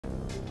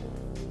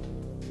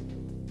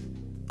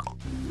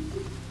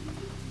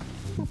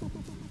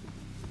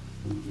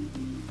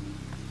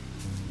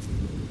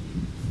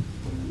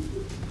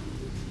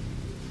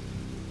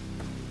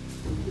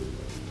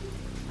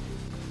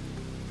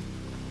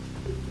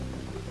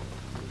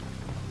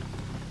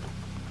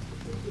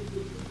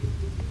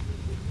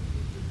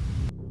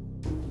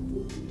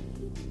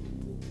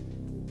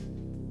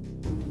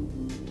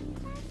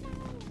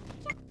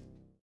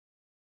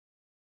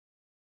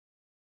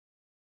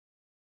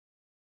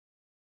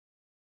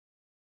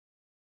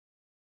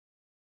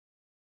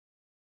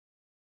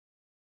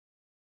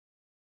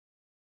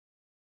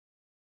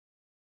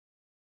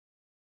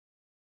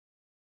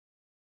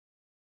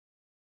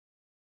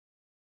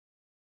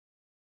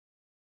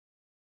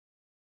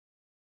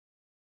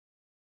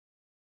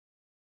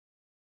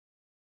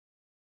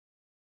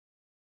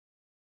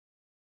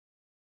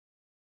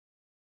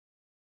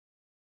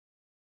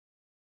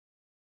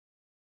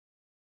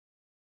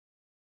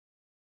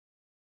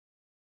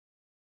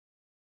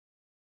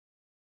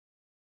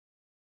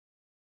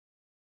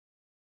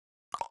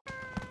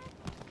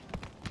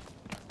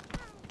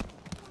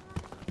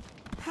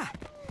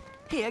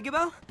Hey,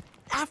 Eggabell,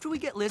 after we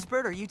get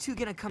Lizbert, are you two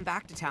gonna come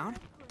back to town?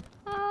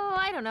 Oh,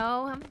 I don't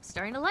know. I'm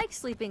starting to like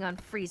sleeping on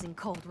freezing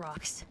cold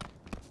rocks.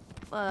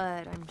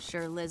 But I'm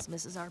sure Liz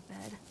misses our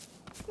bed.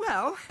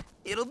 Well,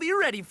 it'll be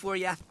ready for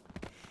you.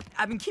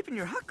 I've been keeping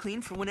your hut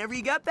clean for whenever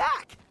you got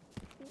back.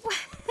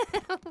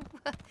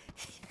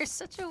 You're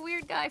such a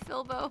weird guy,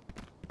 Philbo.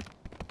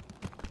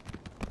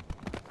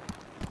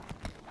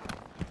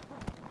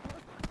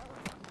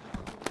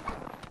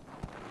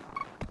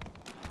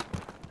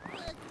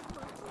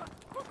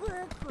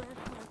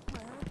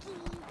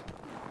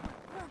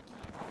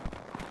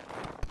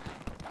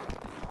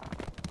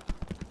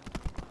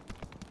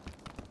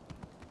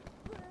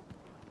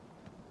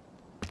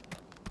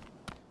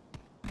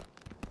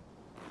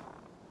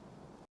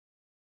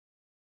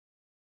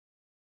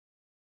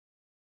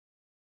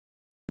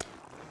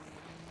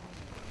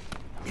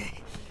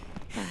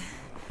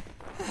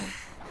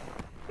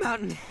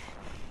 Mountain,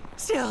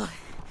 still,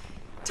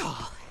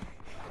 tall.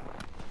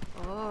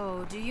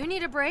 Oh, do you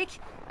need a break?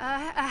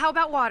 How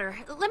about water?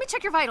 Let me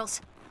check your vitals.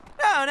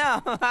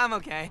 No, I'm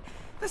okay.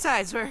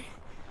 Besides, we're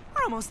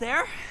almost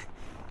there,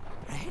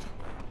 right?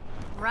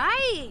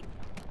 Right.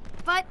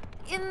 But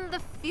in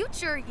the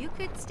future, you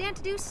could stand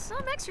to do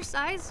some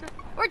exercise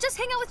or just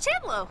hang out with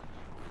Chandlo.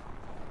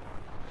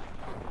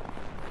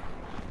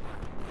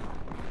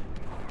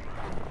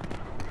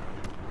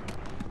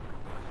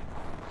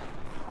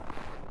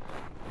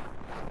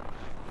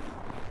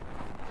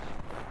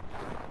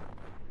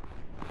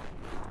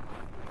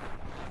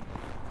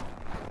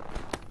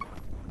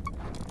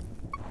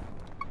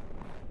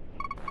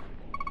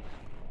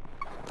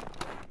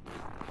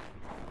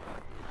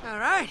 All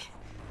right,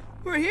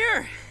 we're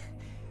here.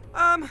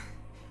 How do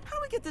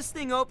we get this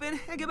thing open,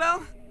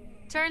 Eggabell?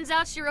 Turns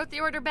out she wrote the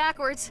order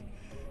backwards.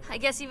 I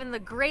guess even the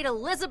great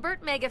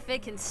Elizabeth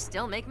Megafig can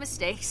still make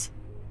mistakes.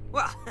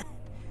 Well,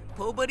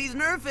 nobody's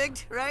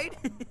perfect, right?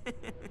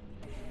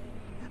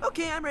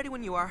 Okay, I'm ready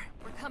when you are.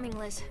 We're coming,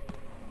 Liz.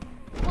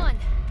 1,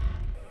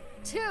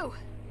 2,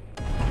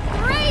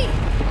 3!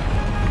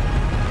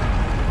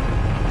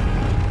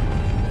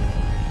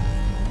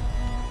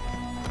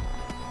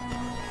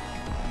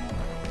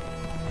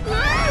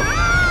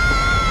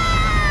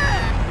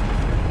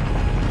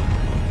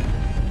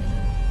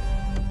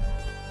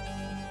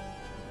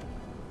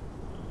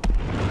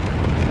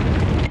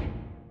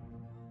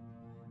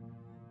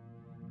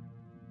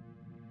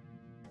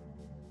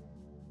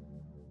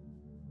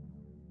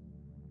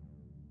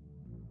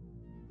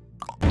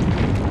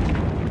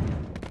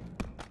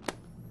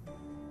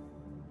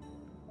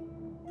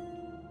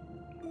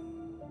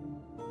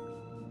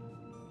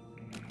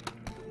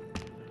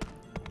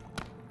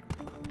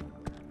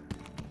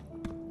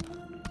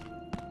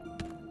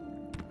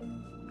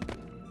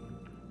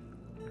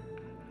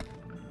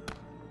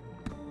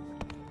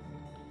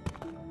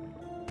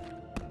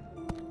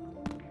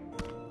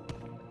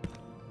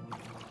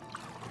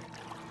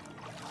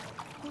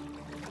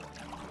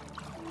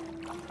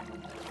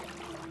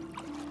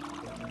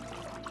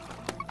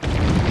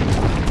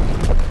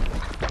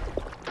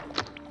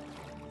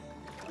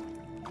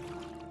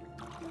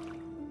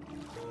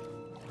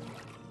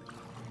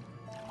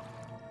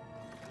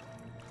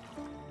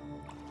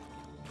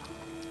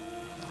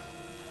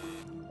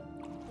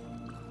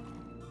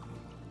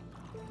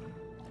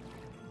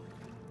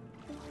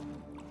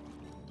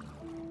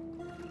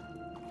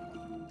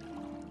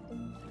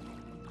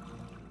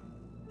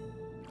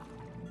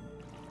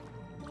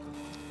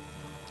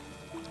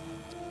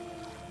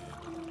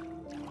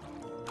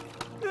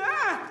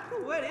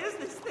 What is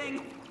this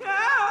thing?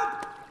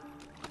 Help!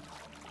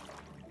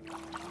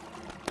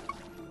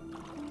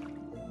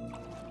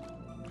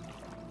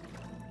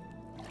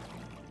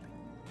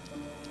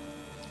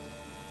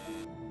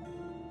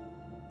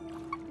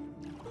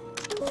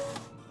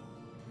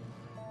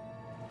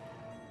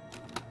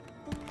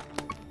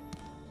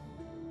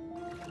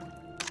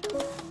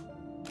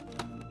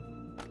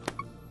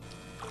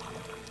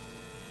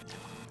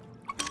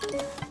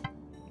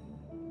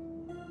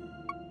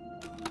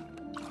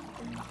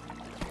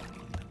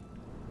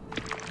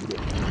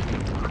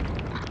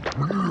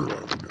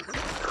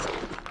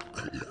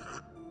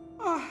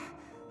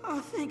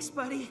 Oh, thanks,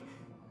 buddy.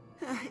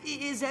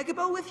 Is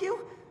Eggabell with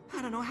you?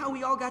 I don't know how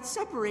we all got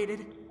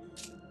separated.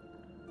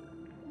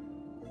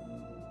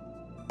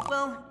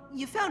 Well,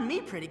 you found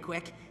me pretty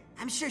quick.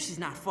 I'm sure she's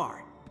not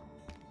far.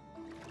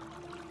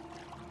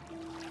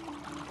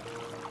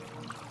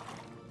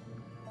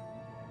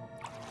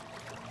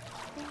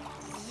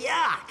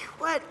 Yuck!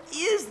 What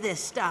is this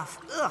stuff?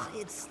 Ugh,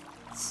 it's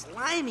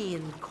slimy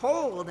and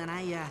cold, and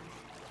really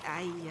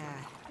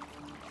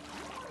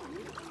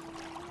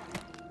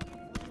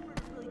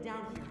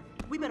down here.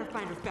 We better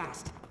find her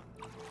fast.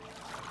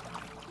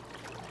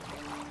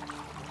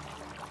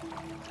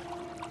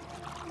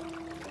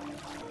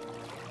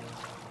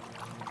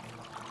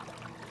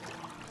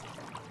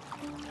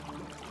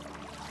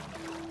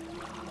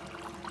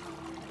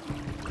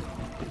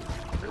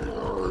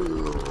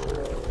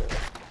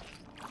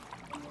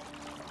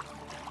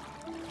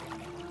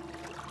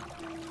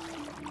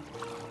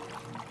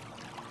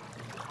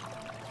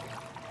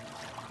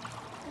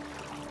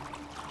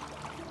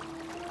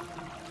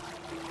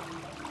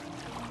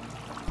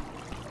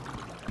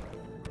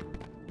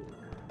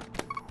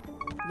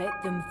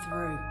 Let them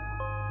through.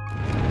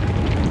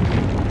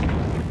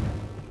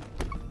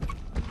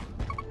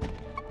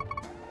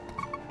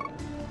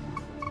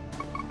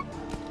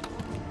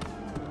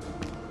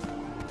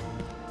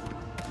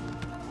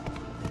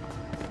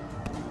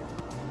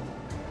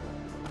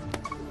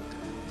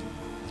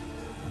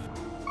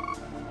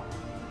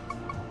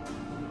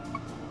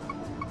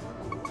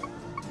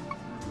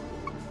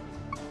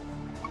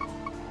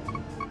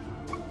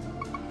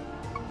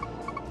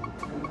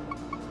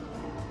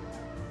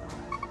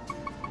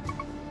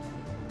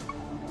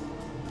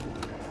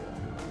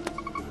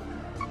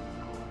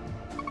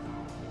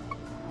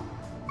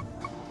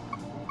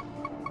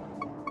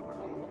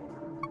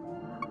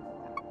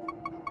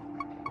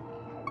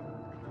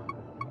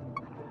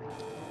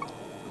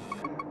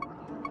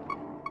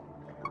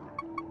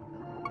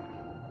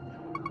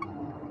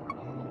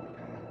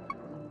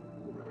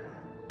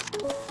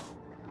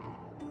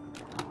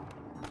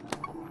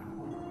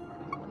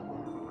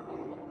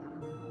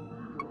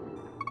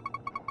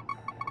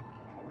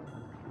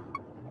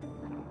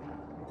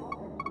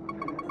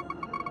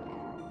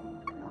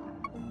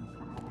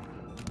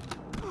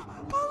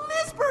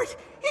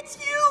 It's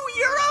you!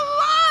 You're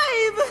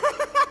alive!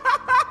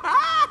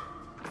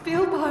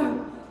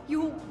 Bilbo,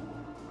 you're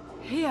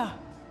here.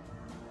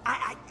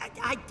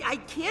 I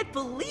can't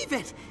believe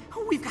it!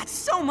 We've got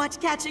so much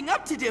catching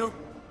up to do!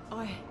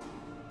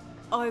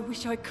 I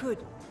wish I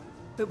could,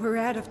 but we're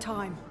out of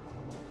time.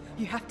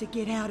 You have to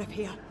get out of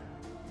here.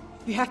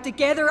 You have to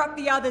gather up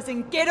the others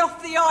and get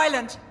off the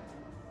island!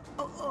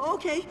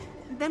 Okay,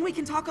 then we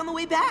can talk on the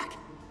way back.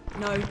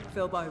 No,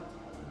 Bilbo.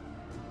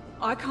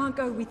 I can't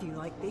go with you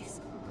like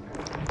this.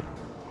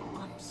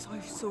 I'm so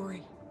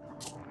sorry.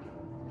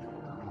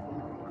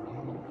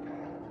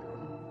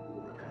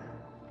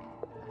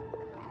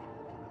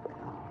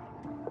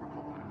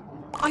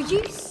 Are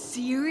you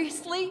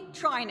seriously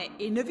trying to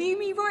interview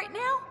me right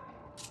now?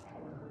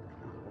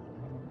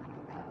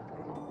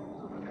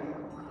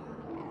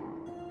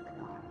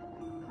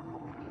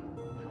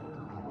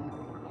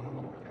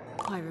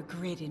 I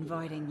regret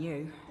inviting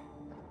you.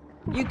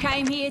 You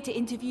came here to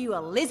interview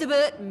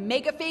Elizabeth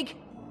Megafig?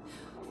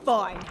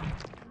 Fine.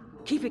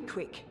 Keep it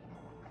quick.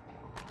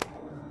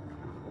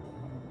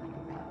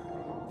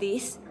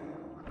 This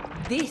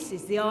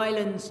is the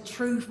island's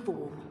true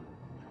form.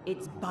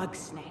 It's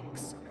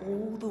Bugsnax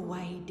all the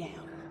way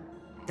down.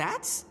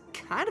 That's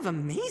kind of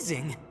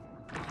amazing.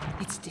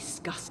 It's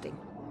disgusting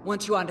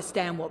once you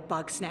understand what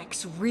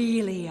Bugsnax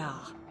really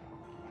are.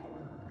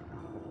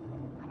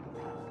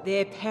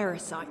 They're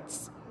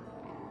parasites.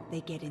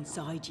 They get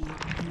inside you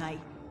and they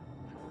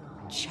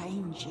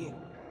change you,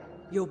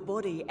 your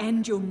body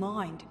and your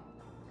mind.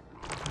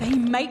 They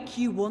make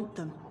you want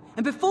them,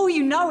 and before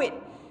you know it,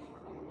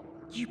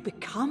 you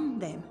become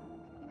them.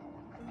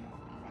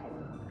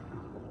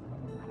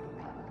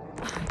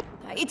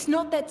 It's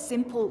not that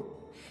simple.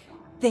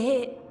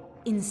 They're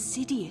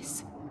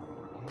insidious,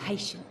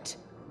 patient.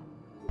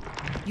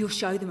 You'll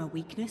show them a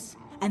weakness,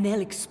 and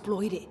they'll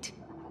exploit it.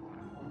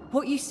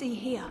 What you see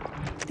here,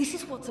 this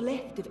is what's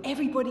left of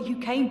everybody who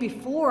came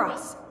before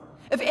us,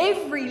 of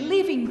every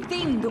living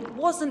thing that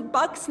wasn't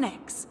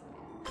Bugsnax.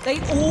 They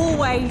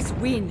always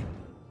win.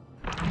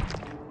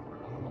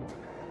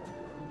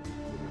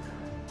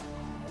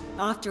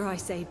 After I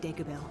saved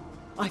Eggabell,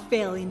 I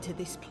fell into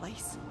this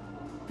place.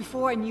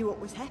 Before I knew what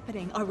was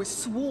happening, I was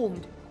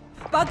swarmed.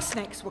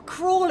 Bugsnax were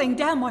crawling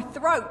down my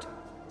throat.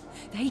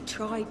 They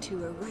tried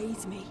to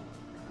erase me,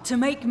 to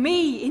make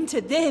me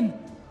into them.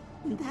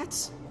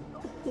 That's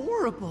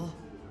horrible.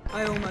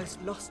 I almost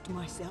lost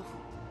myself,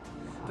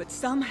 but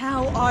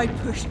somehow I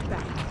pushed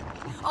back.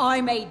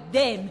 I made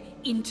them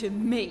into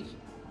me.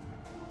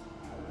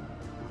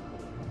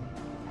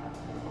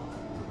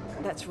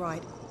 That's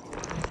right.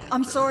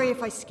 I'm sorry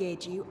if I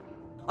scared you.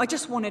 I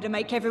just wanted to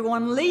make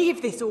everyone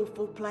leave this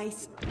awful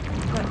place.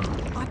 But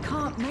I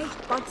can't make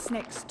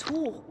Bugsnax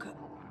talk.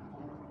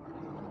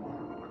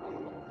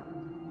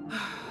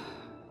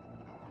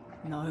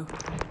 No.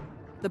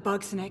 The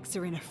Bugsnax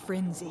are in a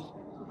frenzy.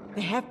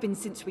 They have been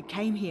since we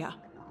came here.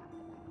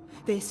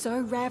 They're so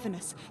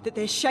ravenous that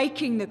they're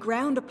shaking the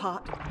ground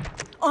apart.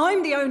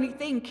 I'm the only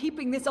thing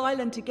keeping this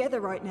island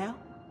together right now.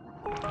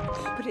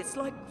 But it's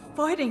like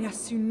fighting a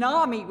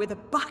tsunami with a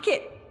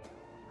bucket.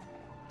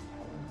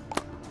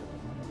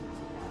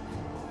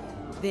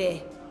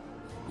 There.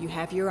 You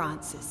have your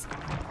answers.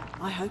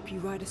 I hope you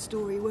write a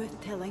story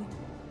worth telling.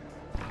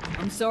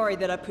 I'm sorry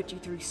that I put you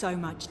through so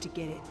much to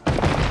get it.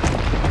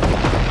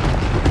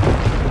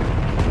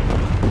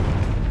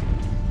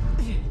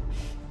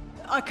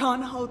 I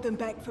can't hold them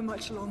back for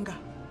much longer.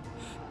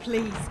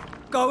 Please,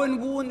 go and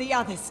warn the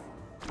others.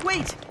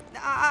 Wait!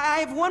 I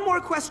have one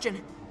more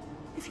question.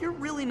 If you're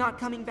really not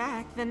coming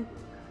back, then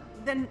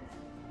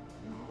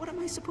what am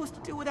I supposed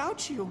to do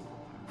without you?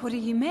 What do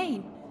you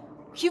mean?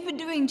 You've been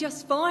doing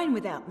just fine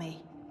without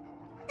me.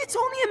 It's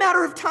only a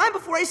matter of time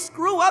before I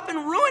screw up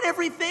and ruin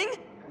everything.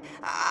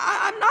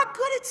 I'm not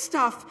good at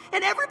stuff,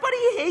 and everybody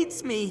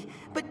hates me.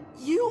 But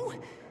they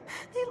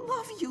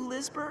love you,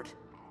 Lizbert.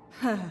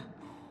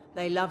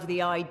 They love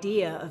the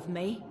idea of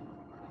me.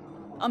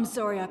 I'm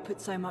sorry I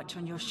put so much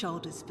on your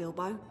shoulders,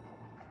 Bilbo.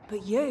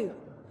 But you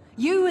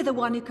are the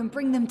one who can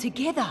bring them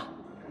together.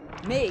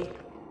 Me?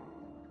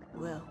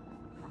 Well,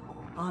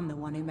 I'm the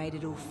one who made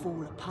it all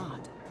fall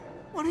apart.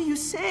 What are you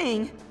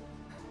saying?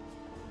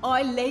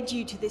 I led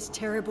you to this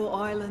terrible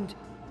island.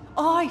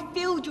 I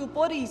filled your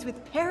bodies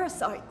with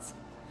parasites.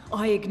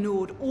 I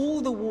ignored all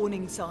the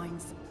warning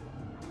signs.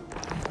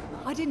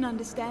 I didn't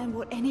understand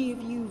what any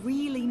of you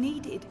really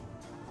needed.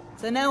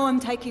 So now I'm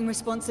taking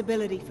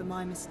responsibility for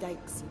my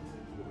mistakes.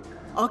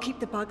 I'll keep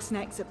the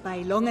Bugsnax at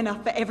bay long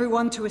enough for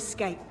everyone to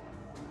escape.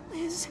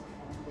 Liz,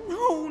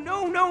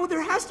 no,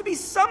 there has to be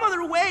some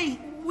other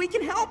way. We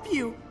can help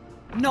you.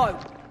 No,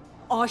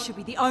 I should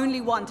be the only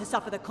one to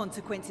suffer the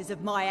consequences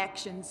of my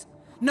actions.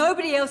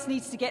 Nobody else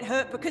needs to get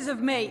hurt because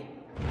of me.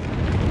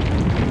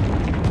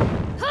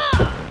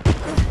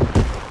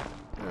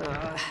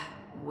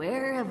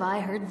 Where have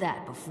I heard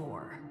that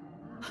before?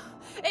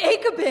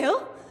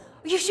 Ickabill,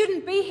 you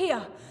shouldn't be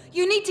here.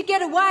 You need to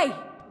get away.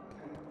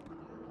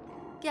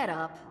 Get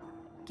up.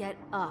 Get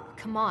up.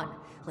 Come on.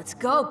 Let's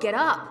go. Get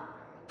up.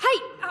 Hey!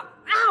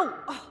 Ow!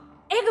 Oh,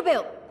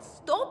 Ickabill,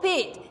 stop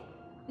it!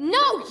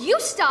 No, you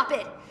stop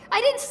it! I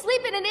didn't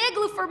sleep in an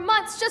igloo for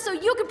months just so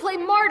you could play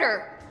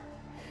martyr.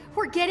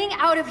 We're getting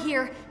out of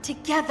here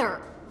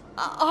together.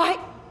 I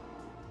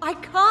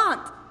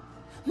can't.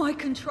 My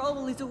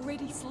control is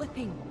already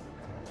slipping.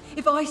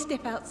 If I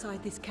step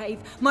outside this cave,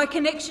 my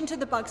connection to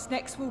the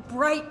Bugsnax will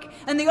break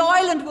and the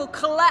island will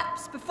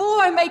collapse before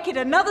I make it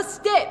another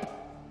step.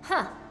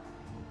 Huh.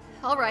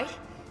 All right.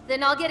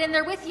 Then I'll get in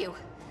there with you.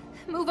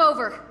 Move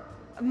over.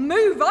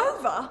 Move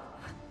over?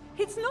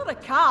 It's not a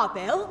car,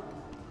 Belle.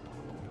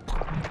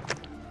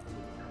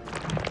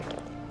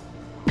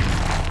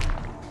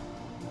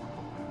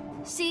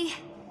 See?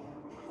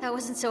 That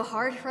wasn't so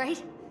hard,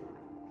 right?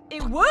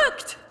 It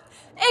worked!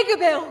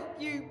 Ickabill,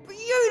 you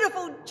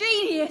beautiful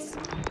genius!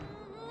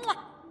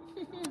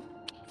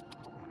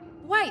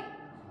 Wait,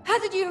 how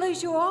did you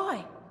lose your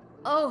eye?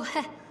 Oh,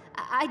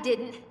 I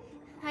didn't.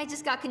 I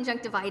just got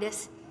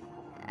conjunctivitis.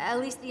 At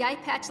least the eye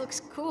patch looks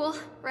cool,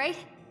 right?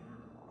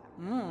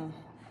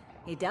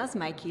 It does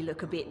make you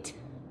look a bit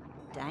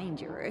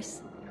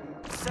dangerous.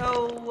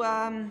 So,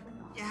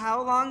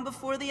 how long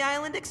before the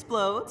island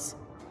explodes?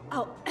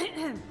 Oh,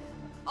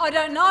 I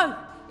don't know.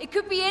 It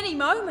could be any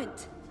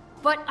moment.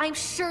 But I'm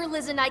sure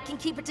Liz and I can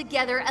keep it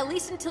together, at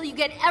least until you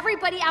get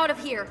everybody out of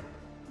here.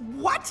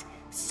 What?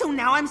 So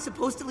now I'm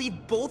supposed to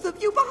leave both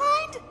of you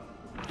behind?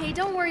 Hey,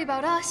 don't worry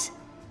about us.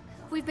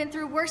 We've been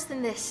through worse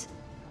than this,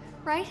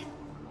 right?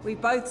 We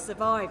both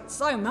survived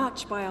so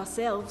much by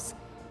ourselves.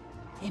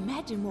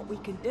 Imagine what we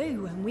can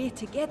do when we're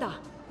together.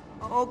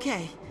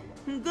 Okay,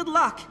 good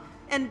luck,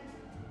 and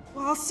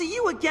well, I'll see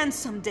you again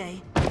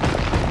someday.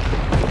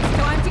 It's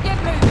time to get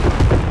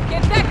moving.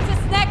 Get back to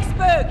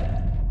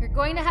Snacksburg. You're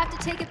going to have to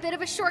take a bit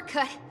of a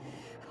shortcut.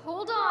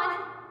 Hold on.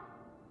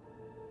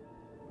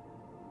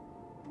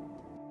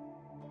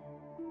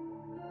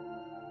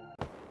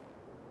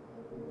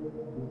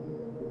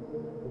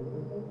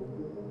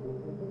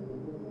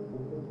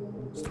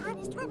 Stop.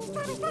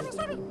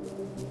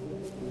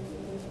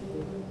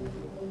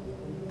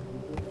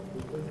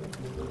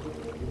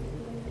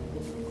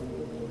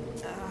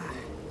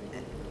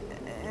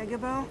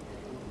 Ickabill?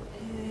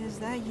 Is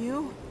that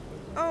you?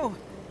 Oh,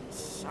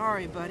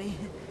 sorry, buddy.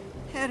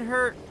 Head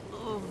hurt.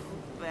 Oh,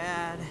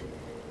 bad.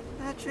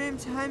 Not dream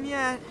time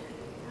yet.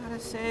 Gotta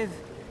save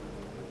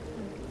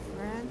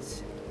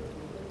friends.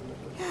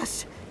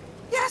 Yes!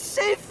 Yes,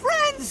 save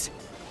friends!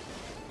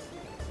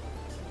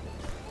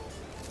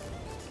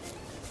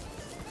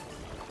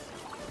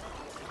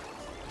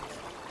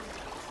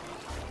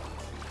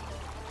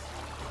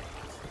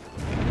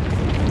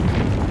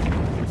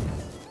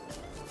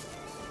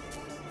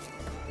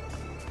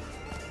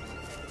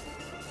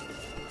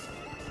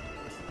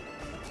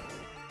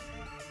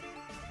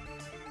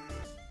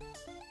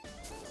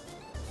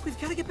 We've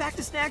got to get back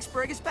to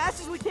Snacksburg as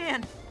fast as we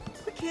can.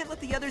 We can't let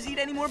the others eat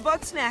any more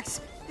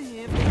Bugsnax.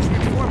 If they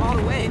transform all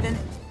the way,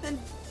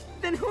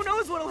 then who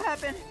knows what'll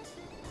happen?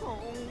 Oh,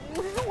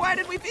 why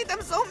did we feed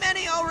them so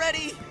many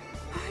already?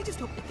 I just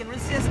hope they can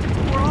resist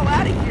until we're all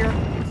out of here.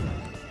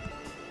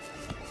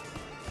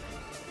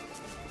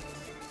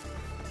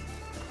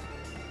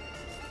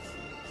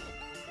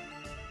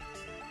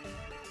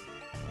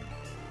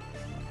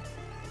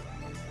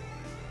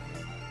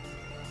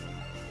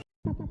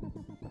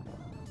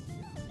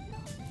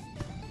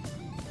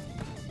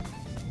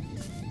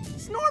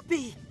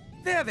 Snorpy!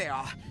 There they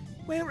are.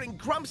 Where in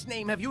Grump's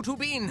name have you two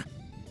been?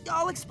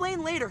 I'll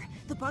explain later.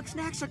 The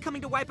Bugsnax are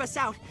coming to wipe us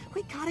out.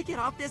 We gotta get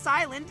off this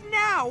island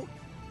now!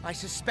 I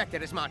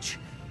suspected as much.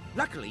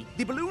 Luckily,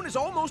 the balloon is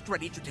almost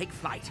ready to take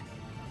flight.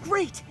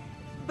 Great!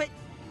 But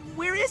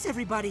where is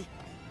everybody?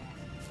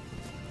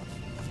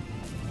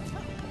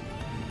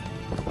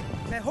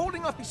 They're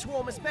holding off the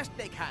swarm as best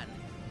they can.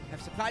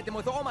 I've supplied them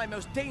with all my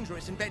most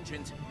dangerous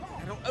inventions.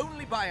 That'll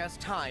only buy us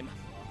time.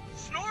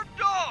 Snorp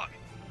Dog!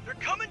 They're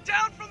coming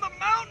down from the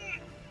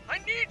mountain! I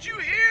need you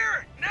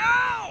here,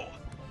 now!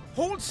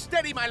 Hold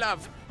steady, my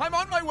love. I'm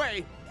on my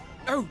way.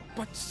 Oh,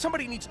 but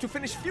somebody needs to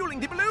finish fueling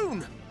the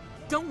balloon.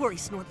 Don't worry,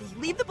 Snorpy.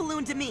 Leave the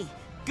balloon to me.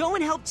 Go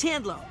and help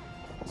Chandlo.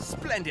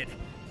 Splendid.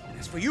 And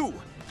as for you,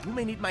 you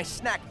may need my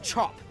snack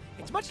chop.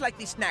 It's much like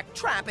the snack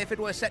trap if it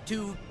were set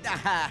to,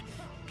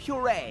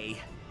 puree.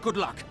 Good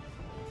luck.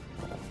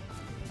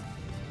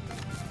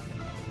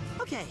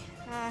 Okay,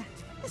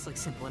 this looks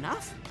simple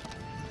enough.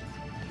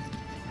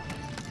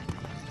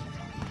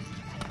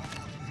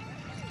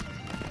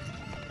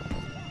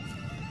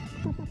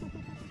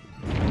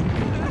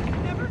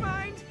 Never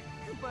mind.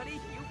 Buddy,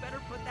 you better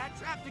put that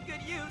trap to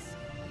good use.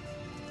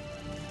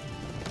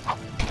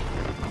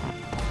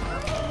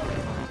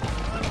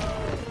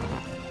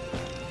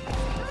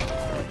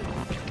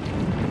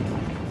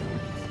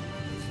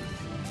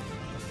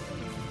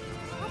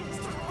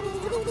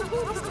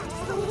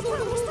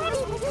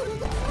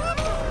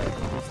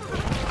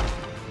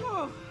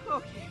 Oh,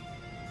 okay.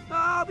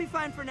 I'll be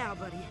fine for now,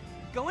 buddy.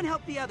 Go and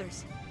help the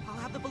others. I'll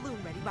have the balloon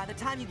ready by the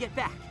time you get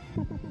back.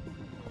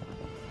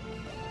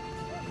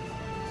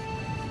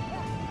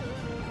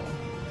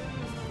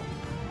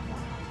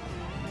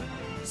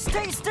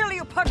 Stay still,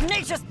 you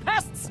pugnacious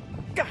pests!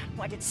 Gah,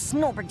 why did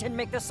Snorpington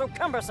make this so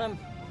cumbersome?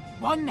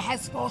 One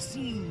has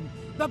foreseen.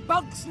 The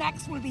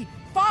Bugsnax will be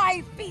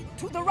 5 feet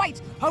to the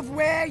right of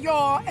where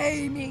you're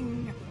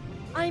aiming.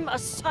 I'm a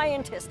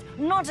scientist,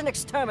 not an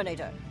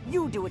exterminator.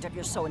 You do it if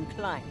you're so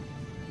inclined.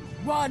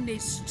 One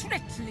is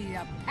strictly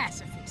a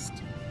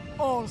pacifist.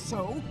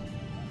 Also,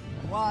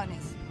 one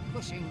is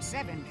pushing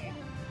 70.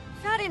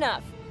 Fair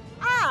enough.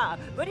 Ah,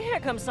 but here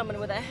comes someone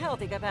with a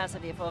healthy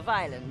capacity for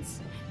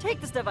violence.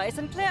 Take this device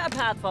and clear a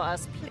path for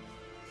us,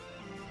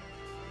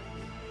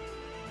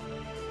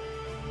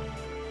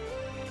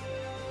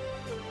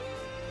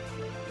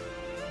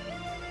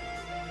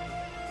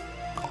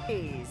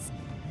 please.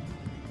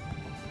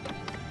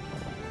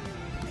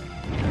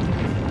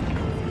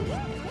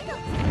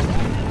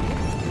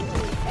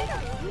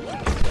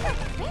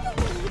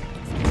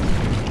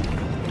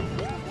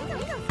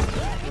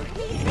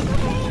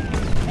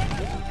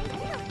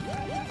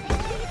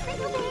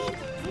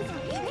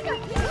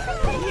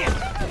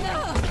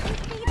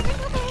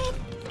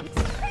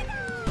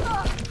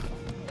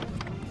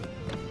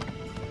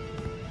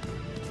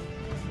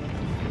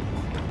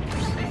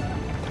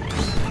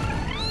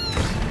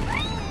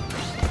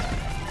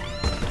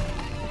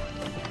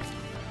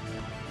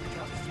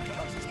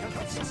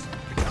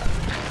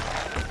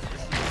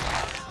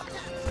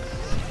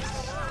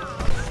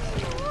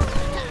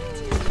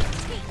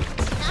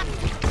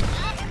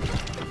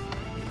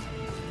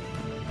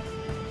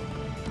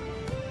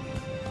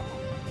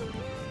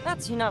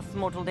 That's enough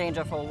mortal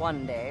danger for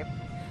one day.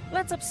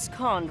 Let's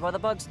abscond while the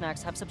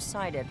Bugsnax have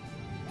subsided.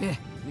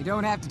 You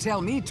don't have to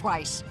tell me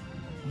twice.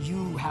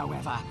 You,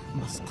 however,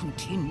 must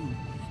continue.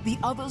 The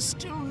others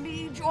still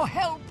need your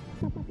help.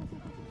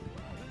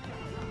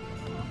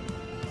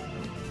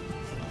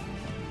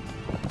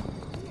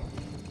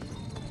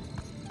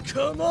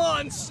 Come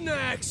on,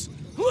 Snacks!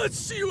 Let's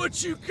see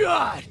what you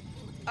got!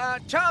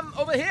 Chum,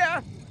 over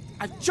here.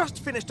 I've just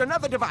finished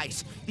another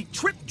device, the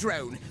Trip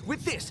Drone.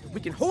 With this,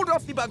 we can hold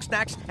off the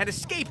Bugsnax and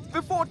escape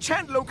before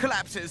Chandlo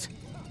collapses.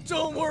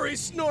 Don't worry,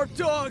 Snorp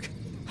Dog!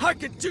 I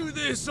could do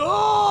this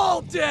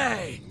all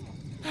day!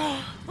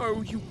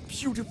 Oh, you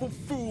beautiful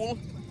fool.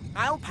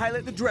 I'll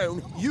pilot the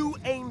drone, you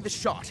aim the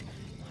shot.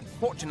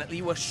 Unfortunately,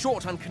 you are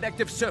short on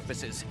connective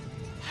surfaces.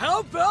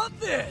 How about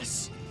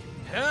this?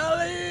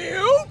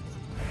 Alley-oop!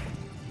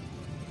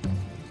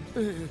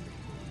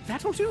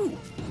 That'll do.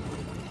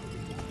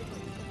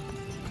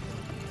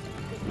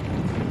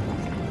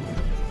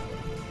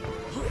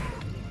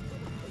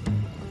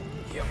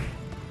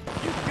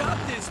 You got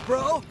this,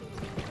 bro!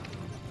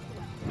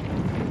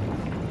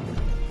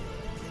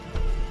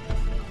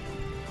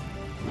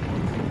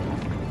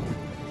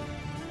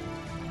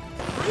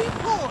 3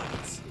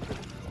 points!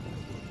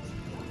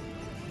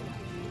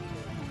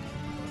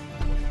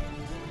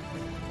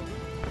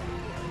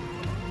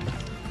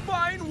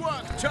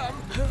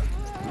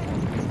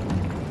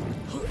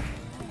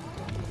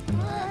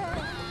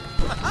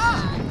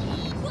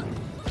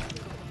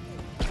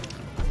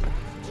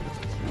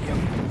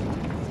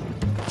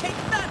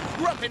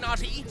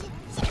 Snappy-naughty.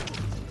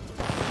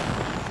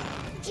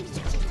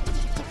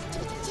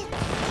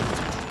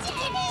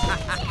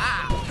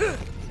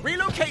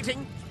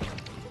 Relocating.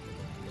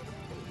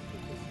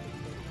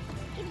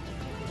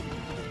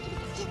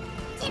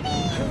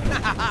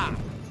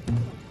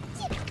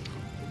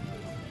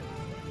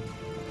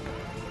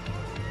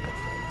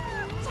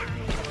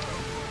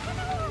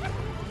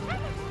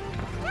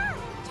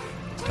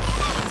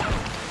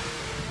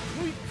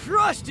 We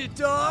crushed it,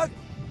 dog!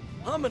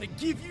 I'm gonna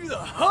give you the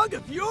hug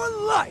of your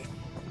life!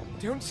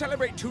 Don't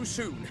celebrate too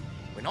soon.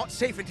 We're not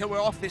safe until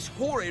we're off this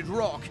horrid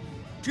rock.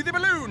 To the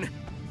balloon!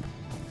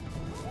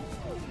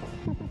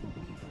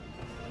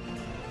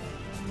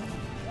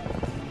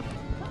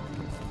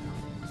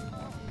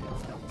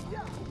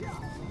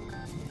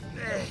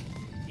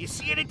 You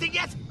see anything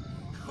yet?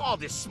 All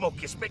this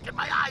smoke is making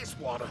my eyes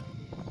water.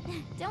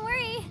 Don't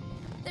worry.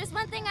 There's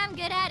one thing I'm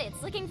good at.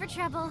 It's looking for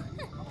trouble.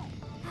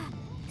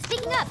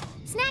 Speaking of,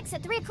 snacks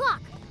at 3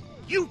 o'clock.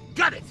 You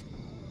got it!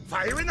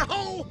 Fire in the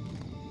hole!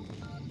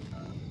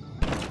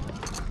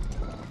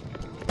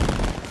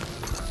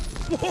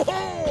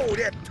 Whoa,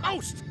 they're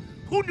toast!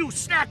 Who knew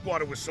snack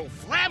water was so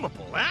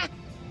flammable, huh?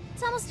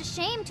 It's almost a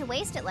shame to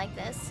waste it like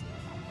this.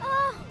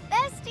 Oh,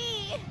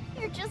 bestie!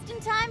 You're just in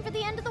time for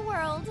the end of the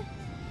world.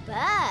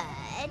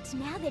 But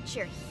now that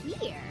you're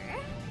here,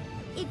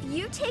 if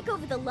you take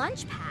over the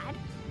lunch pad,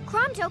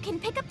 Cromdo can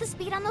pick up the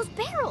speed on those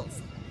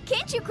barrels.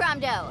 Can't you,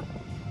 Cromdo?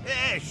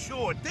 Yeah,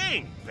 sure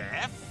thing,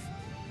 Beth.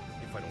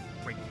 If I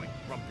don't break my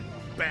grumpy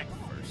back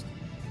first.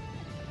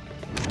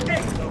 There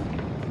you go.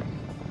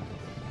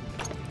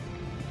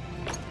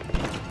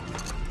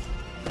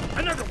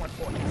 Another one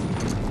for you.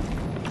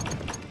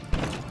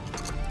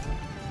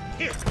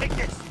 Here, take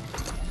this.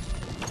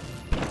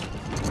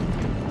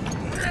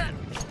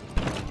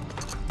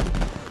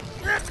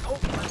 Oh,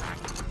 my back.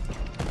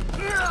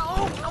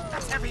 Oh,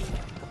 that's heavy.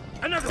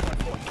 Another one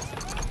for you.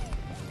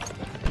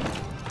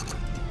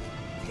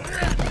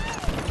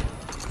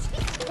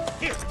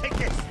 Here, take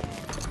this.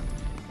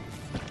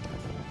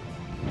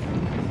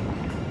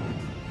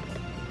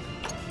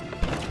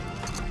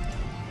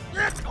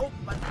 Oh,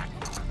 my back.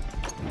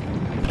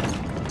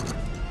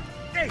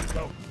 There you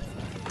go.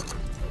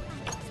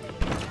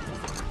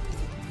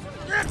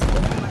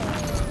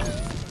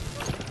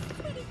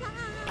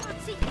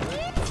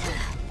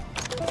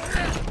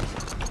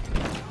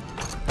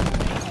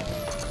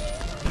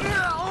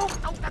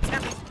 Oh, that's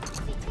heavy.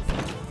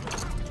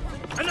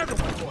 Another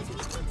one for you.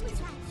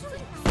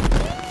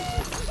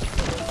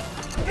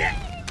 Yeah.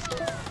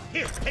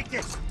 Here, take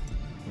this.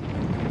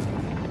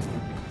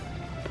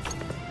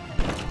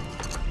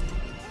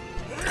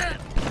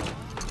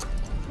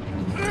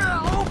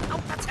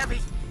 Oh, that's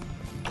heavy.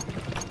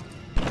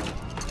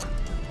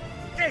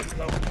 There you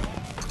go.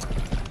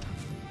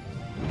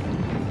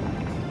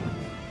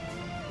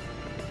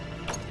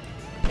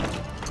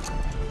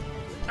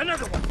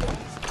 Another one for you.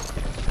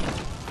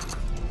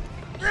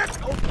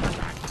 Oh, my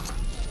back.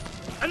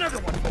 Another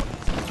one for you.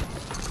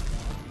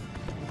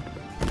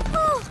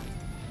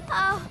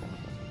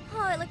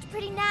 Oh, it looked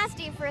pretty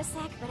nasty for a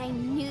sec, but I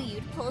knew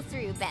you'd pull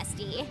through,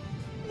 bestie.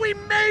 We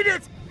made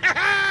it!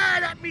 Ha-ha!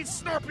 That means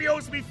Snorpy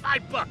owes me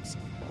 $5.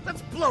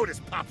 Let's blow this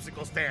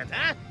popsicle stand,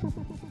 huh?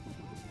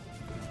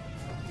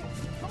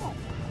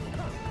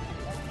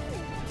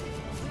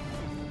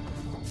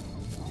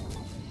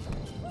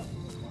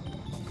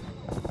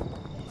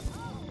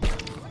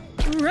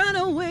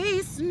 Runaway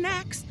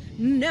snacks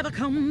never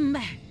come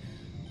back.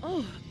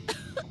 Oh.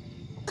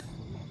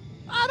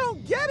 I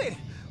don't get it!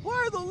 Why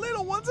are the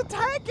little ones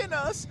attacking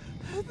us?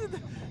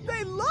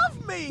 They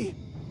love me!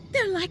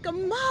 They're like a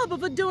mob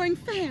of adoring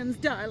fans,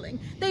 darling.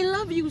 They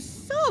love you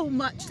so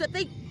much that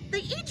they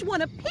each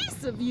want a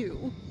piece of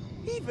you.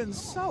 Even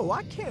so,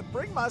 I can't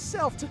bring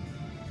myself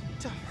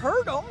to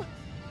hurt them.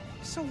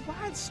 So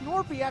why'd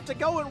Snorpy have to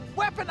go and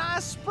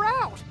weaponize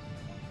Sprout?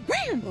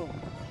 Rambo,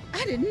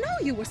 I didn't know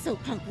you were so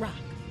punk rock.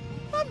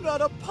 I'm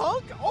not a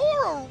punk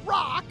or a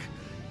rock.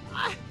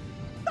 I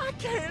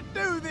can't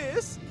do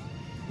this.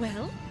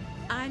 Well,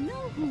 I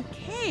know who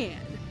can.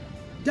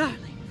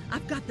 Darling,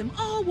 I've got them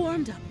all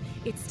warmed up.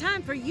 It's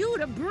time for you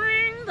to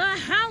bring the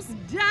house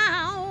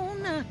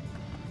down.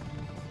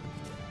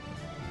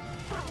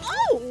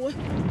 Oh!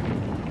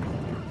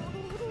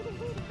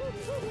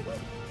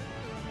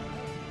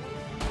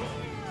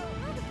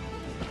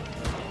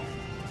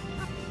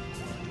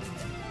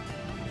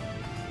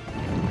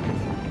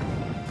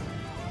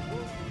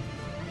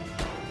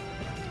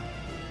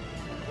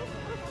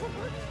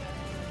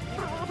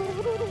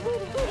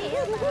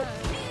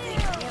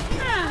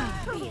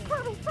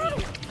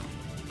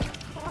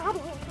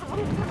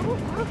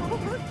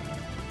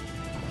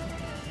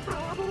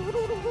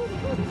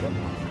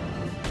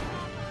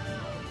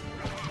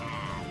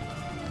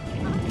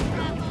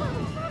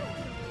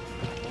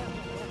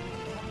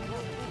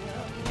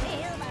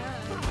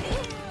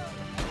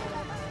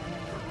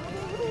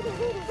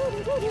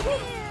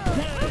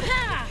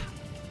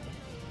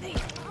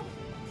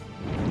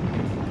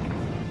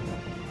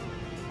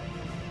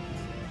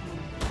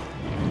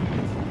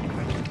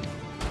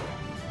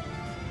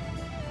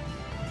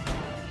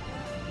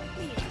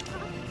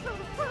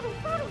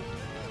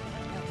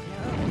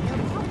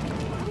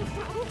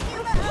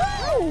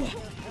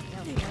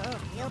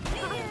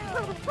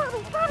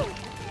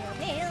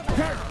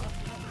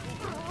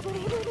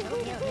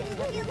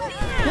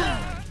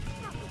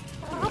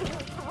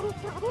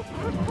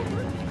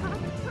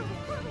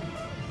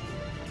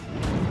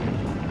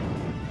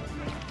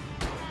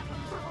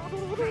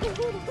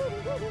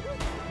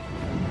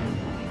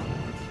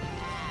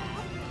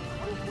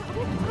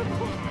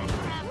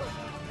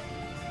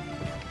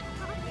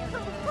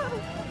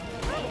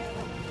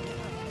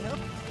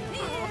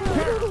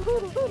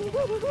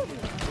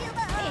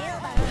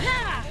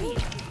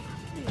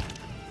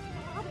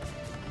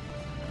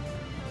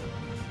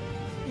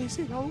 Is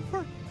it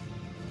over?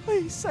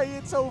 Please say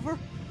it's over.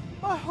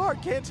 My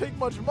heart can't take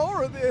much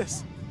more of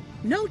this.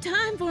 No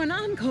time for an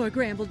encore,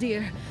 Gramble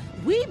dear.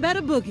 We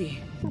better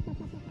boogie.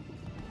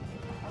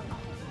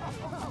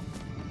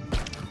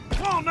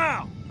 Come on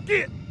now!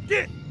 Get,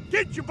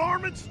 you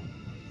varmints!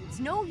 It's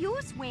no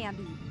use,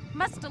 Whamby.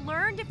 Must have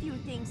learned a few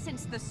things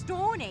since the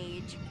Stone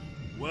Age.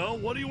 Well,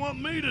 what do you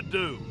want me to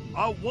do?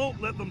 I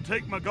won't let them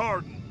take my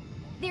garden.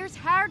 There's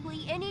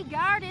hardly any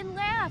garden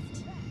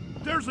left.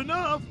 There's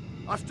enough.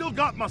 I still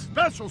got my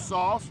special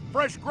sauce,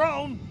 fresh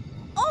grown.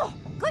 Oh,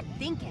 good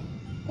thinking.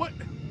 What?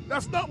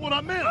 That's not what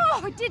I meant.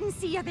 Oh, I didn't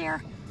see you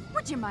there.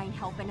 Would you mind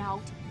helping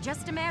out?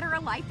 Just a matter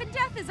of life and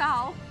death is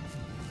all.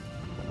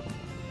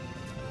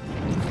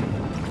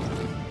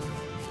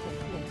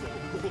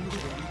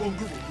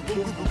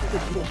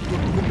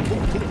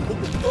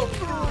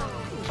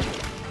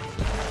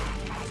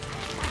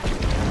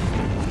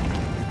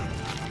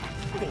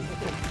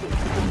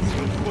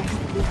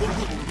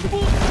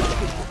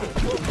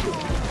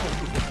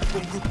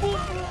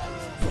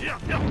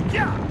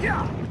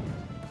 Yeah.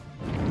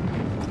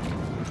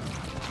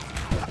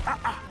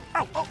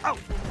 Ow.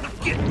 Let's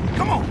get it.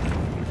 Come on.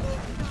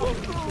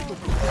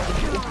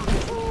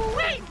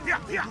 Wait.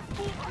 Yeah.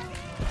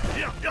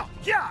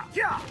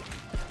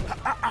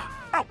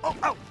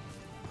 Ow.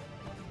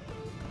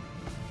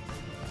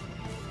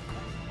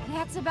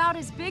 That's about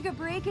as big a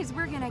break as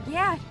we're gonna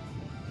get.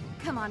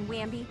 Come on,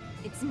 Whamby.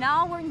 It's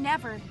now or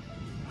never.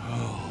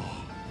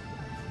 Oh,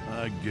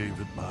 I gave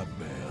it my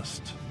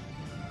best.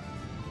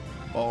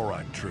 All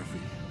right, Triffy.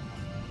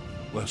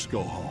 Let's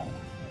go home.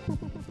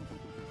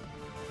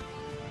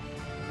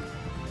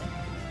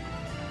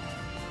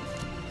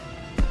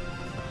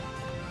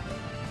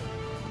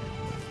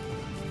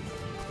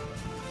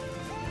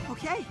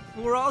 Okay,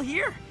 we're all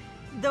here.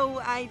 Though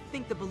I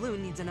think the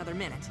balloon needs another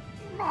minute.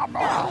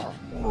 Ah,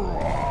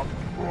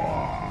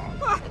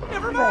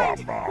 never mind!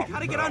 We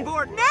gotta get on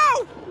board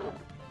now!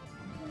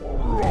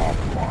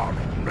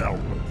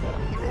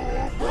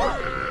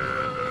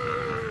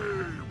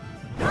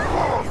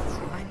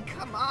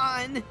 Come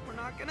on! We're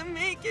not gonna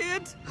make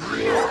it!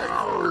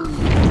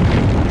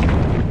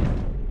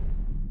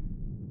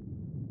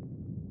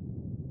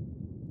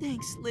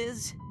 Thanks,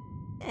 Liz.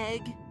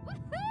 Egg.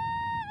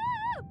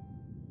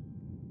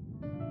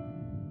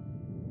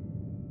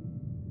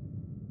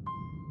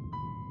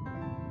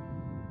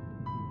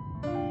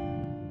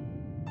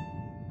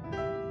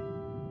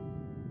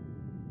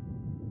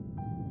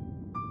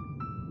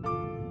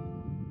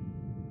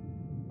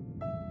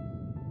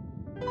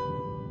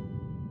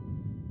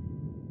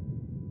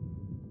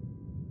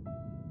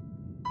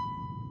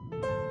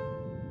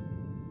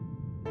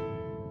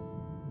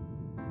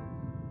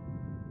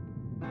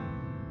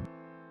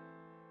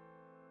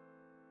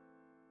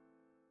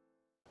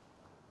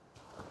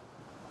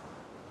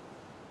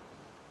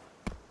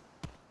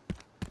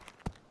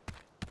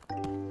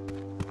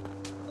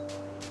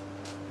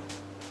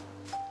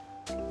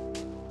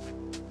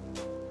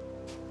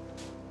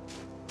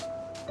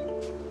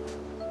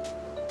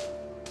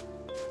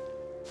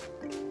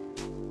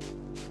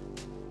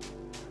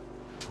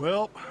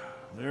 Well,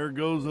 there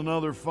goes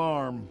another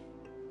farm.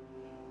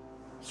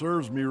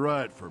 Serves me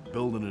right for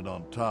building it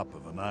on top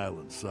of an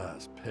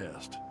island-sized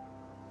pest.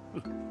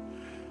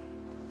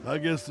 I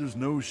guess there's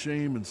no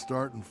shame in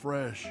starting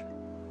fresh.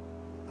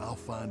 I'll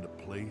find a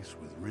place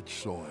with rich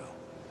soil,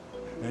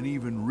 and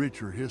even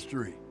richer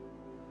history,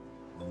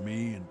 where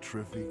me and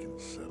Triffy can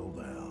settle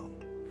down.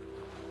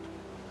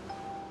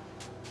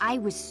 I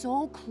was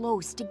so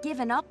close to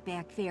giving up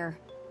back there.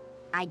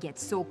 I get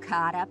so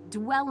caught up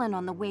dwelling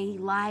on the way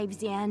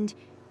lives end.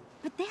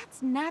 But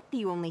that's not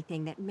the only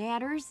thing that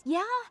matters,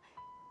 yeah?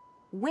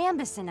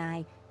 Wambus and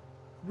I,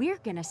 we're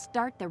gonna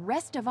start the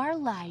rest of our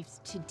lives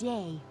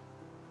today.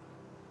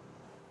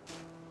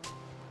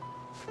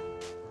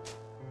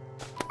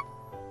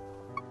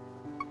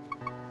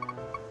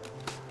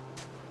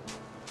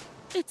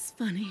 It's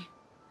funny.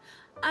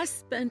 I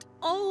spent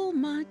all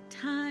my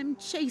time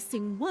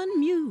chasing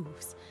one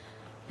muse,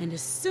 and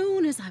as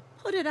soon as I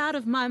put it out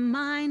of my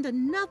mind,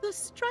 another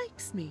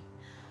strikes me.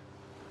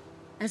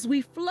 As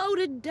we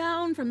floated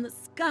down from the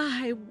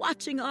sky,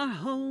 watching our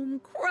home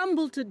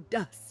crumble to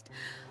dust,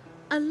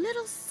 a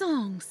little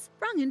song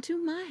sprung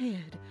into my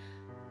head.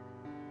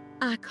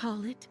 I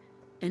call it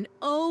an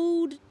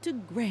ode to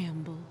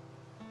Gramble.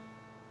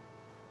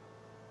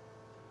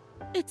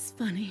 It's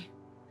funny.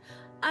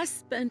 I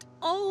spent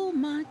all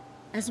my...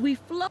 As we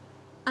float...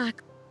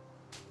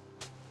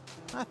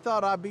 I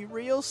thought I'd be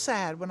real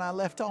sad when I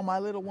left all my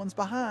little ones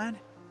behind.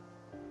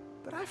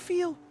 But I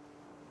feel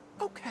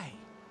okay.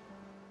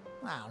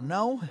 I don't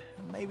know,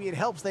 maybe it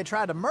helps they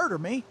tried to murder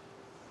me.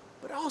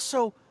 But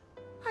also,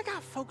 I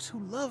got folks who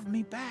love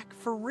me back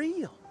for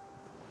real.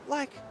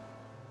 Like,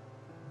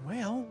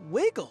 well,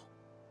 Wiggle.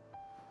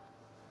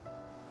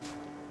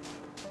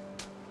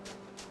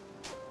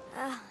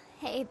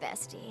 Hey,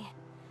 bestie.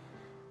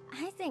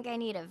 I think I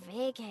need a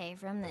vacay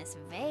from this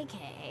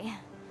vacay.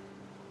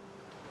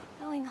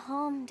 Going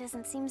home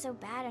doesn't seem so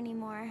bad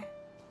anymore.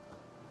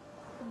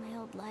 My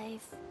old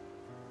life,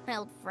 my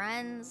old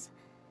friends,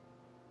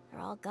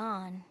 they're all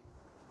gone.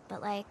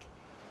 But like,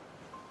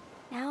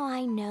 now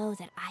I know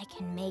that I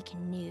can make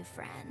new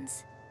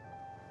friends.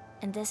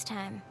 And this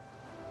time,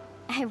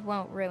 I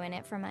won't ruin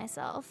it for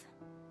myself.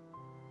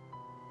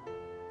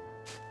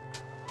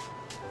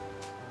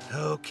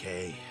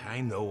 Okay,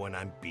 I know when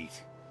I'm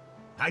beat.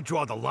 I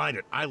draw the line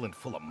at island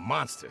full of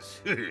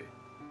monsters.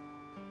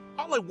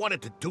 All I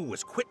wanted to do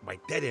was quit my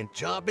dead-end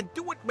job and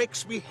do what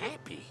makes me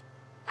happy.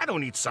 I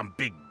don't need some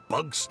big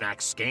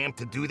Bugsnax scam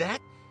to do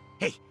that.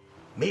 Hey,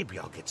 maybe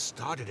I'll get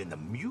started in the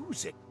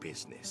music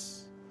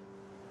business.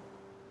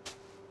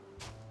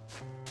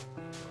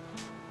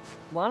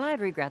 While I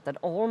regret that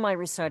all my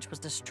research was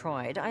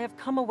destroyed, I have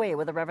come away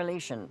with a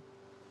revelation.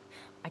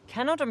 I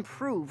cannot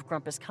improve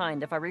Grumpus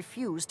kind if I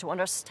refuse to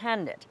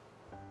understand it.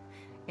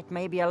 It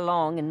may be a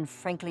long and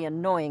frankly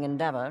annoying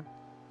endeavor,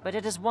 but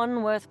it is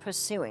one worth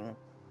pursuing.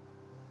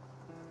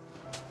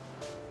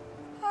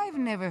 I've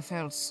never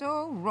felt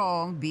so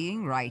wrong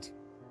being right.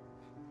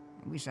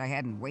 I wish I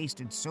hadn't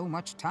wasted so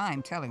much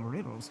time telling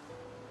riddles.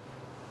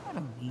 I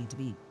don't need to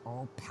be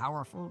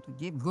all-powerful to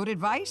give good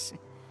advice.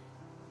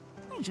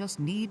 I just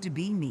need to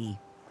be me.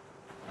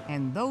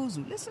 And those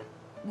who listen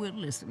will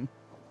listen.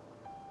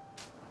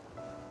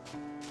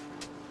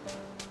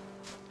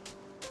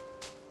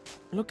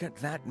 Look at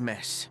that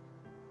mess.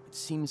 It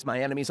seems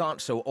my enemies aren't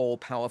so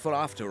all-powerful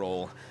after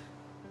all.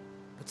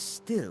 But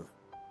still,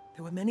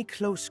 there were many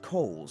close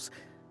calls,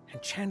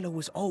 and Chandler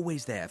was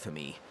always there for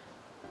me.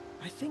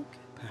 I think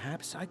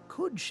perhaps I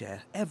could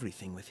share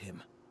everything with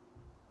him.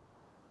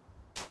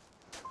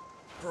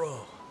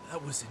 Bro,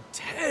 that was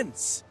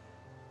intense.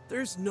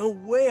 There's no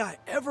way I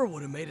ever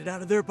would have made it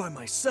out of there by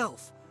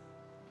myself.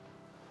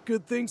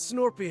 Good thing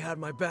Snorpy had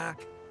my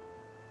back.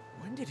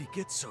 When did he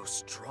get so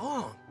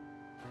strong?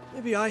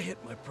 Maybe I hit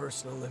my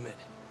personal limit.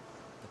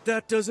 But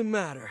that doesn't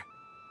matter.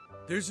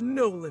 There's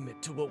no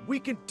limit to what we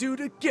can do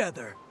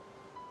together.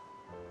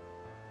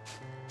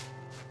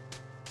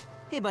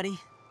 Hey, buddy.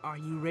 Are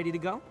you ready to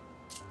go?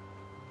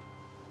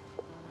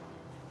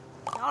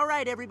 All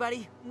right,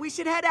 everybody. We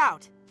should head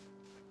out.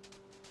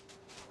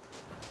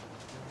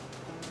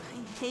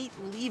 I hate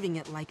leaving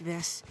it like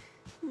this.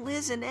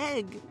 Liz and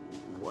Egg,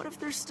 what if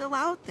they're still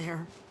out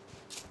there?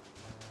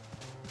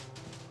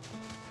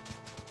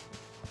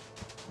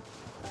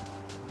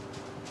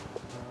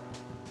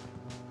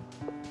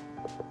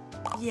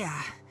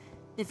 Yeah,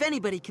 if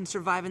anybody can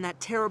survive in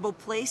that terrible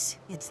place,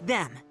 it's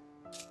them.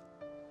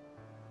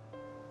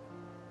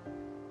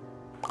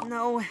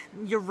 No,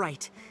 you're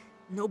right.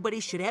 Nobody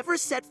should ever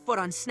set foot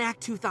on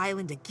Snacktooth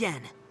Island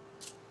again.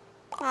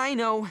 I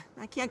know,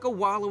 I can't go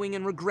wallowing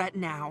in regret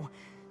now.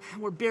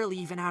 We're barely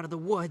even out of the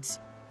woods.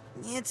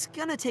 It's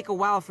gonna take a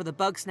while for the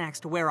Bugsnax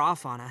to wear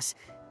off on us.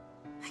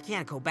 I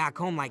can't go back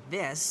home like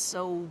this,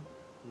 so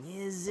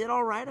is it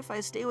alright if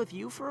I stay with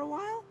you for a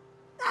while?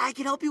 I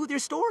can help you with your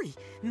story.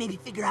 Maybe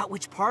figure out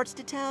which parts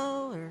to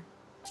tell, or...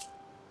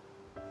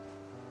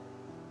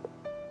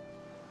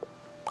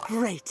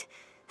 Great.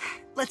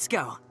 Let's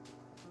go.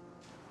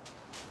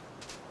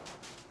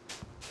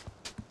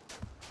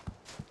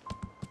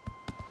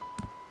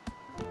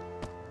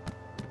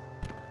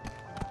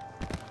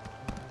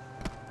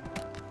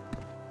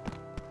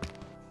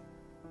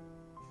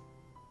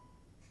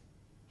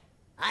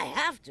 I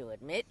have to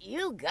admit,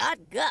 you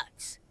got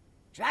guts.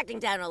 Tracking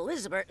down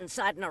Elizabeth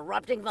inside an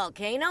erupting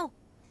volcano?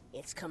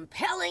 It's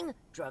compelling,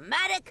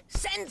 dramatic,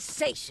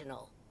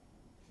 sensational.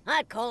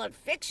 I'd call it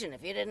fiction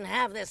if you didn't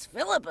have this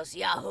Philippus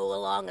Yahoo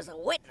along as a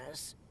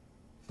witness.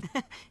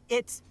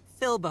 It's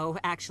Philbo,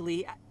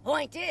 actually.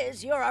 Point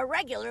is, you're a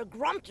regular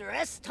Grumpter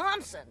S.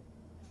 Thompson.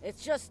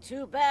 It's just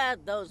too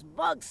bad those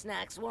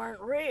Bugsnax weren't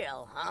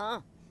real,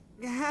 huh?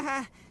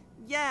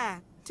 Yeah,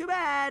 too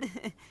bad.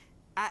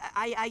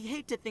 I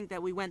hate to think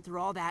that we went through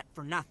all that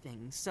for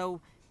nothing, so...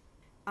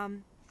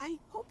 I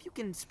hope you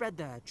can spread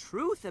the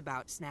truth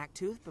about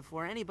Snacktooth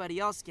before anybody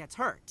else gets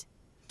hurt.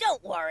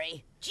 Don't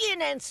worry.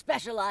 GNN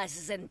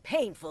specializes in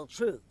painful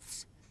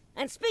truths.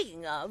 And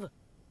speaking of,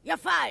 you're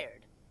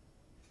fired.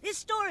 This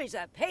story's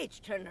a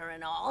page-turner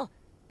and all,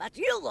 but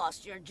you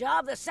lost your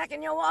job the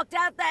second you walked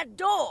out that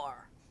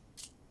door.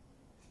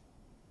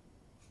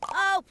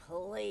 Oh,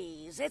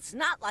 please. It's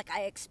not like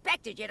I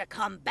expected you to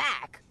come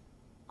back.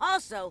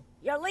 Also,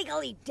 you're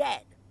legally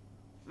dead.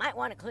 Might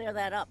want to clear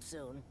that up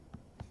soon.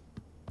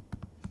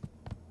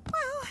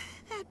 Well,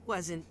 that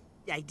wasn't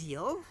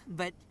ideal,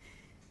 but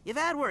you've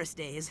had worse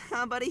days,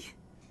 huh, buddy?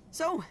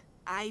 So,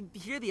 I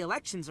hear the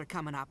elections are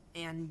coming up,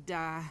 and,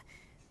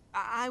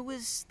 I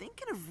was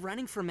thinking of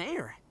running for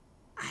mayor.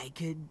 I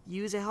could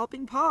use a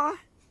helping paw.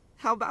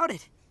 How about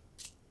it?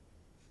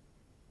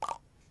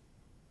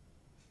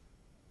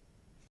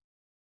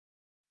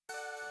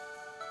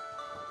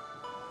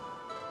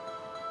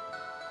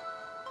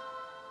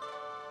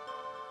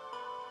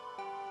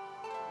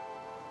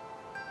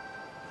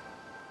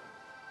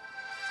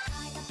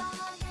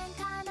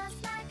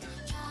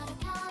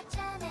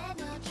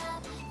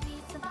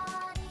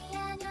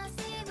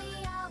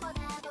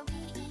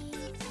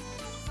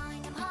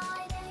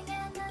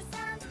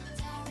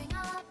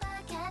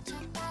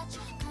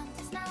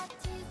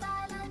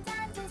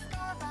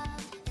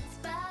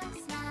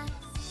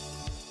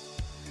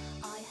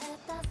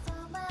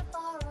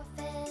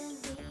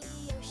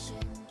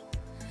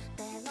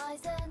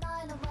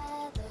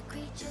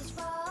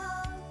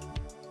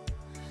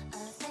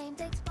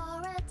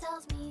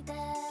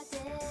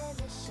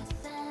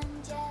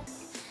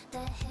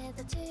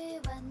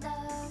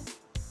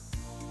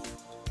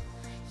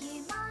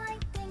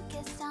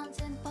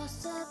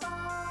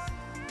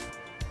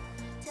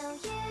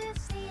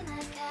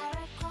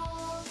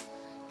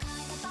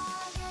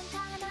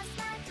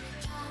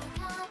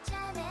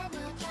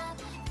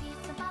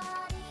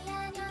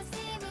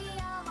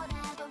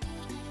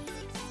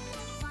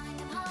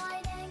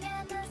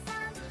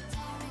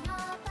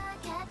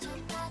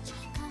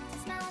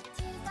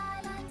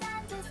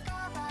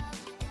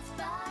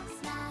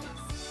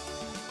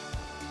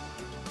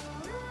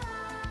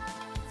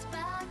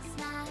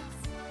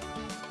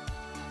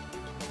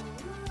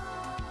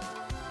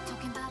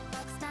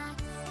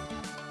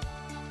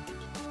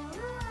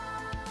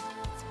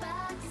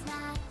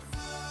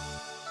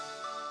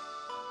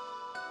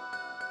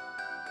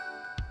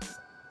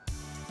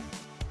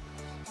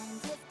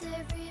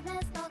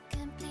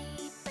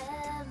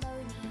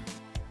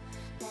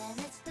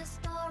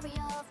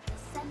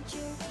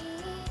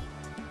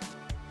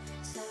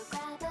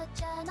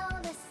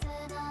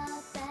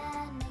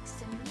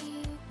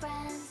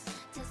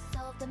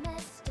 The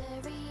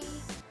mystery.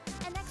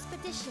 An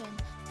expedition,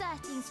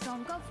 13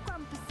 strong of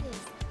Grumpuses,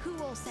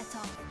 who all set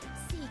off,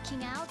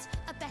 seeking out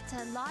a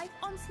better life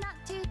on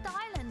Snaktooth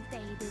Island.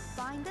 They did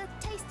find a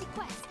tasty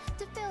quest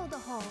to fill the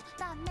hole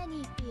that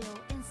many feel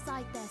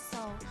inside their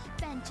soul.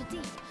 Venture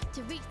deep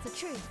to reach the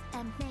truth,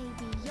 and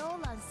maybe you'll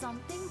learn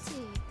something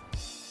too.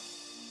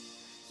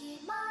 You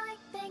might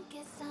think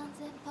it sounds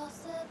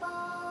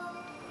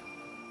impossible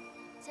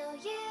till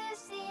you've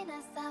seen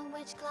a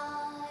sandwich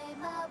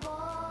climb a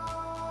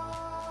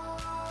wall.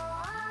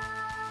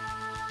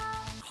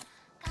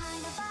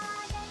 Kind of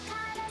bag and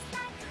kind of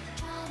snack,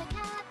 try to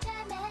catch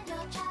him in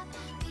your trap.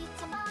 Feed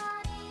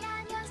somebody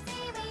and you'll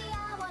see we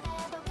are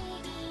whatever we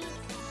eat.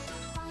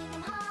 Find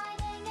them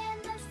hiding in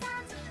the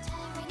sand,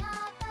 tearing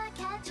up a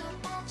ketchup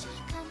patch.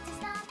 Come to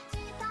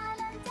Snaktooth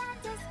Island and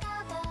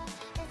discover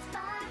it's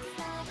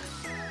Bugsnax.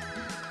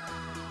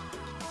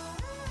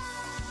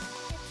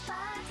 It's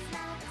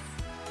Bugsnax.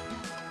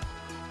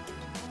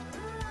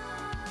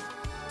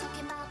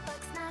 Talking about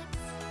Bugsnax.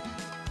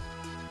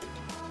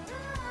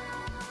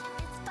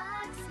 It's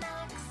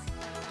Bugsnax.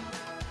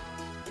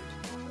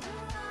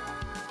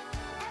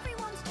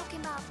 Everyone's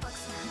talking about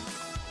Bugsnax.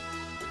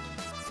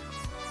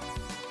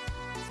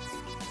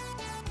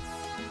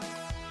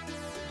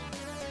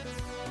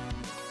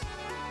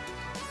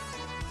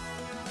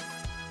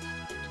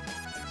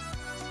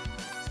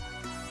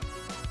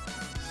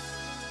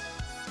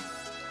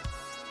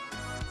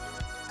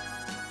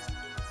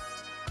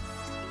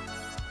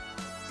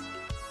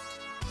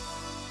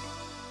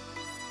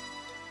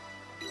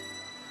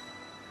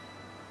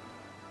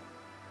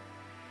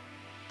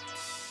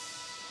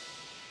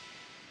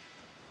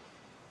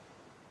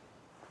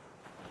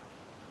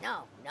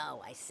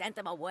 No, I sent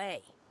them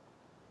away.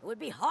 It would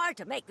be hard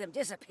to make them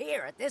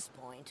disappear at this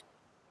point.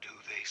 Do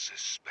they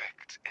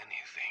suspect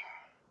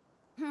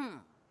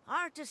anything?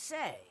 Hard to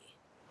say.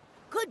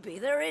 Could be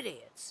they're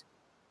idiots.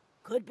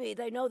 Could be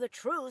they know the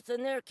truth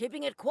and they're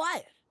keeping it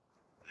quiet.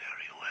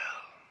 Very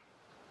well.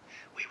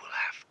 We will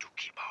have to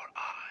keep our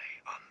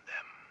eye on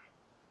them.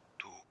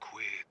 Tu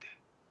quid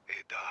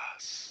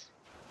edas?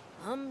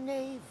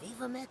 Omne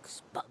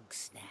vivamex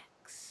Bugsnax.